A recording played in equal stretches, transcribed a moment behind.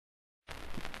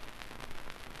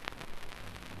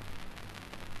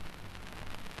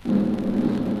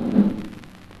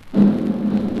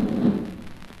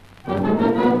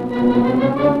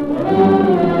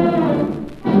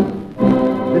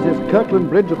Kirkland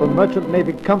Bridge of the Merchant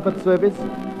Navy Comfort Service,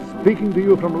 speaking to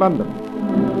you from London.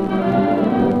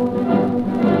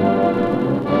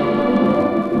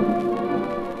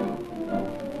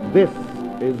 This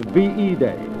is VE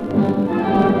Day,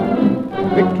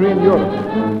 Victory in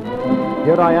Europe.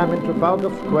 Here I am in Trafalgar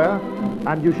Square,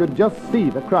 and you should just see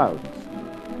the crowds.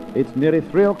 It's nearly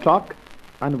 3 o'clock,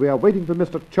 and we are waiting for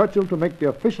Mr. Churchill to make the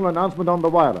official announcement on the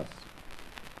wireless.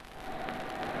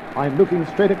 I'm looking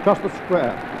straight across the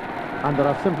square, and there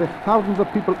are simply thousands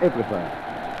of people everywhere.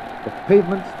 The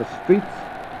pavements, the streets,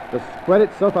 the square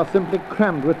itself are simply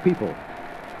crammed with people.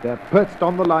 They're perched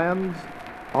on the lions,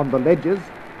 on the ledges.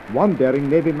 One daring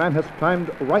Navy man has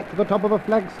climbed right to the top of a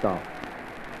flagstaff.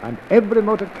 And every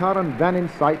motor car and van in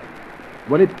sight,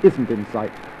 well, it isn't in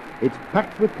sight. It's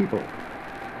packed with people.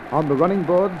 On the running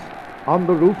boards, on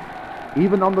the roof,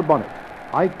 even on the bonnet.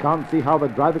 I can't see how the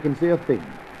driver can see a thing.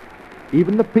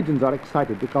 Even the pigeons are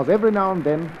excited because every now and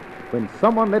then, when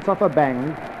someone lets off a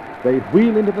bang, they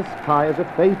wheel into the sky as if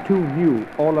they too knew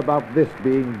all about this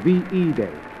being VE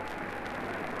Day.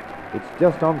 It's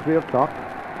just on 3 o'clock,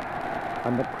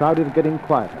 and the crowd is getting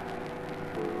quieter.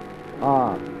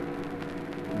 Ah,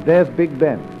 there's Big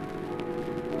Ben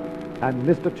and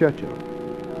Mr. Churchill.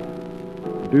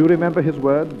 Do you remember his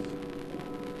words?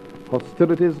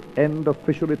 Hostilities end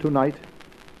officially tonight.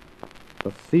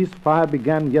 The ceasefire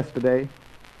began yesterday.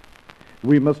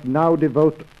 We must now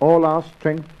devote all our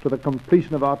strength to the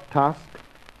completion of our task.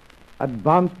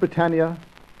 Advance Britannia.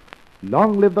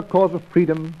 Long live the cause of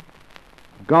freedom.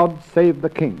 God save the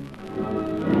King.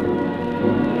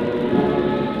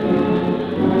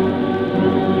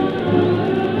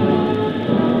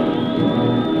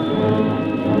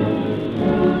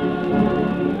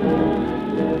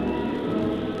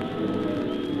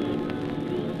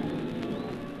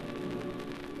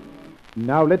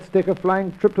 Now let's take a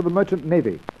flying trip to the Merchant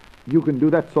Navy. You can do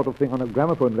that sort of thing on a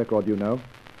gramophone record, you know.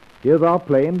 Here's our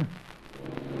plane.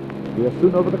 We are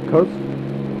soon over the coast,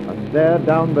 and there,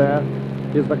 down there,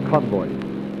 is the convoy.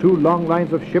 2 long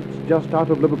lines of ships just out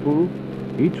of Liverpool,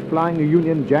 each flying a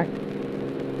Union Jack.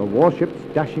 The warships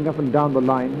dashing up and down the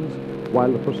lines,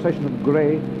 while the procession of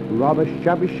grey, rather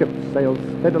shabby ships sails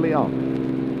steadily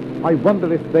on. I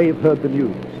wonder if they've heard the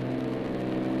news.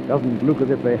 Doesn't look as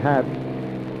if they had.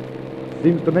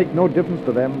 Seems to make no difference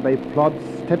to them. They plod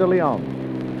steadily on.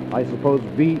 I suppose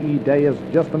VE Day is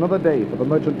just another day for the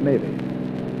Merchant Navy.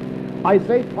 I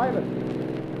say, pilot,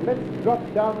 let's drop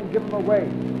down and give them away.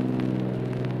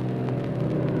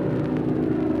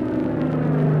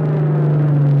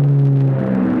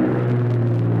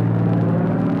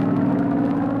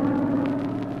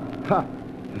 Ha!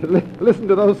 Listen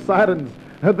to those sirens.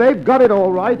 They've got it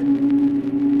all right.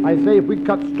 I say if we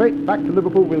cut straight back to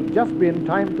Liverpool, we'll just be in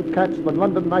time to catch the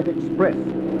London Night Express.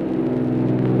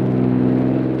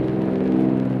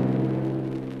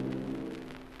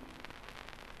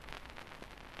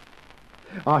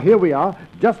 Ah, here we are,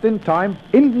 just in time.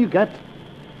 In you get.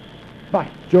 By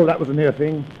Jove, that was a near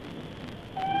thing.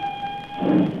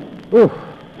 Oh,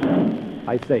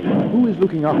 I say, who is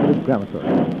looking after this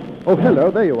gramophone? Oh,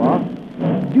 hello, there you are.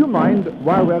 Do you mind,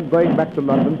 while we're going back to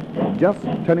London, just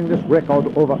turning this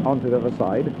record over onto the other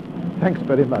side? Thanks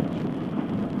very much.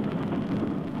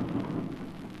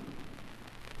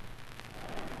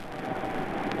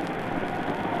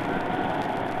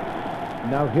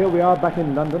 Now here we are back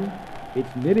in London.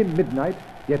 It's nearly midnight,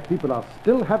 yet people are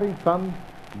still having fun,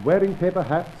 wearing paper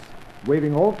hats,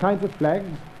 waving all kinds of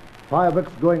flags,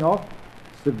 fireworks going off,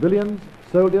 civilians,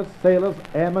 soldiers, sailors,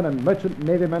 airmen, and merchant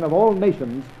navy men of all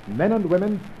nations, men and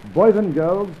women, boys and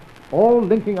girls, all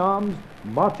linking arms,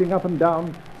 marching up and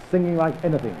down, singing like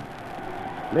anything.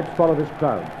 Let's follow this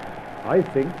crowd. I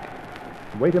think...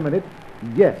 Wait a minute.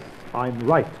 Yes, I'm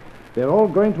right. They're all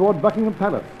going toward Buckingham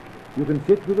Palace. You can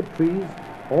see it through the trees,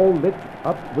 all lit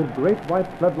up with great white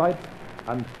floodlights,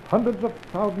 and hundreds of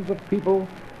thousands of people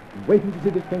waiting to see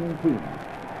the King and Queen.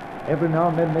 Every now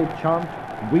and then they chant,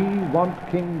 "We want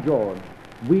King George.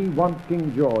 We want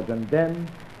King George," and then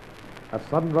a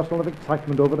sudden rustle of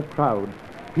excitement over the crowd,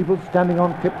 people standing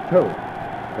on tiptoe.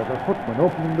 There's a footman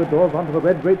opening the doors onto the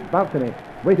red-draped balcony.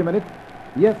 Wait a minute.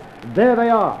 Yes, there they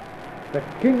are, the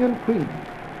King and Queen.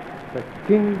 The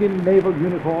King in naval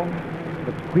uniform,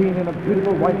 the Queen in a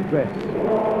beautiful white dress.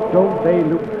 Don't they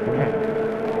look grand?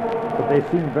 But they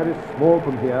seem very small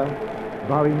from here,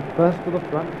 bowing first to the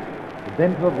front,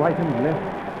 then to the right and left,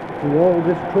 to all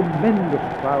this tremendous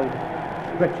crowd,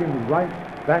 stretching right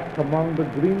back among the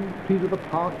green trees of the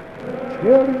park,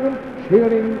 cheering and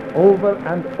cheering over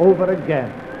and over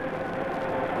again.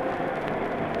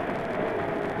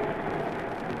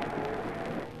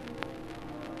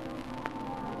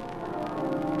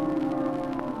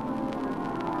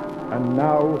 And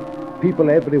now people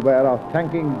everywhere are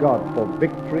thanking God for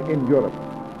victory in Europe.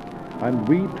 And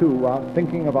we too are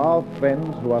thinking of our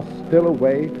friends who are still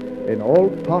away in all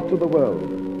parts of the world.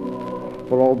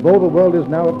 For although the world is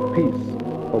now at peace,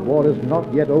 the war is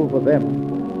not yet over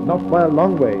them, not by a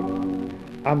long way.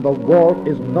 And the war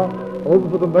is not over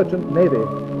for the merchant navy.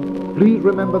 Please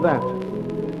remember that.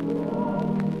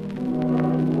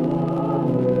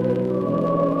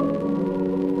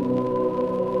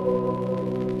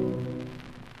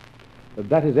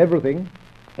 That is everything,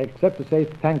 except to say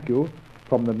thank you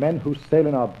from the men who sail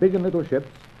in our big and little ships,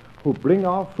 who bring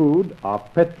our food, our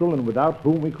petrol, and without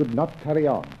whom we could not carry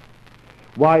on.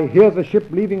 Why, here's a ship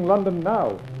leaving London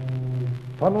now.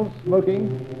 Funnels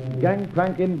smoking,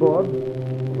 gangplank inboard,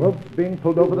 ropes being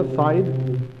pulled over the side.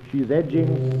 She's edging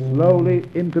slowly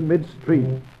into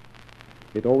midstream.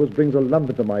 It always brings a lump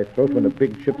into my throat when a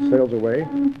big ship sails away.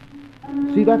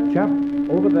 See that chap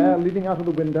over there leaning out of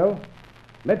the window?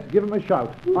 Let's give him a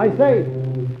shout. I say,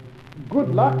 good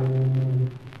luck.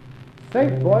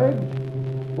 Safe voyage.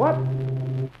 What?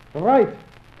 Right.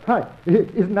 Hi.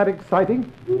 Isn't that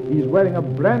exciting? He's wearing a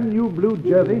brand new blue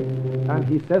jersey, and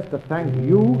he says to thank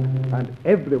you and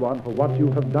everyone for what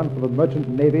you have done for the Merchant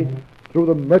Navy through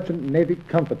the Merchant Navy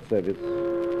Comfort Service.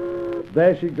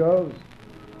 There she goes.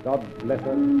 God bless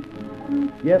her.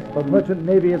 Yes, the Merchant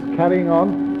Navy is carrying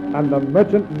on, and the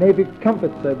Merchant Navy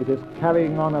Comfort Service is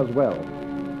carrying on as well.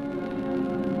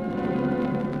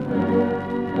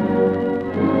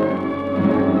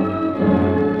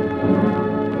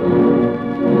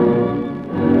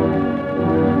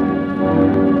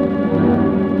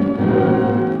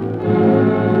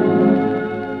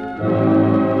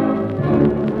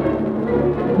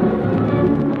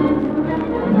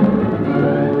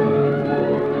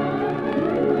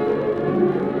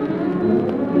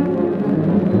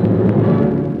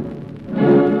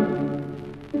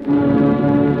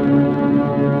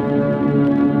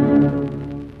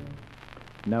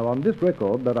 Now, on this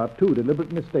record, there are 2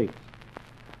 deliberate mistakes.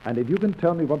 And if you can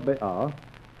tell me what they are,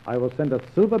 I will send a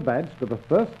silver badge to the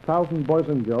first 1,000 boys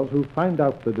and girls who find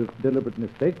out the deliberate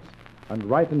mistakes and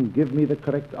write and give me the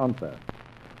correct answer.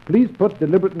 Please put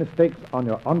deliberate mistakes on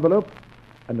your envelope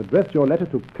and address your letter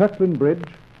to Kirkland Bridge,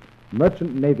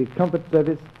 Merchant Navy Comfort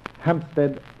Service,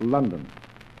 Hampstead, London.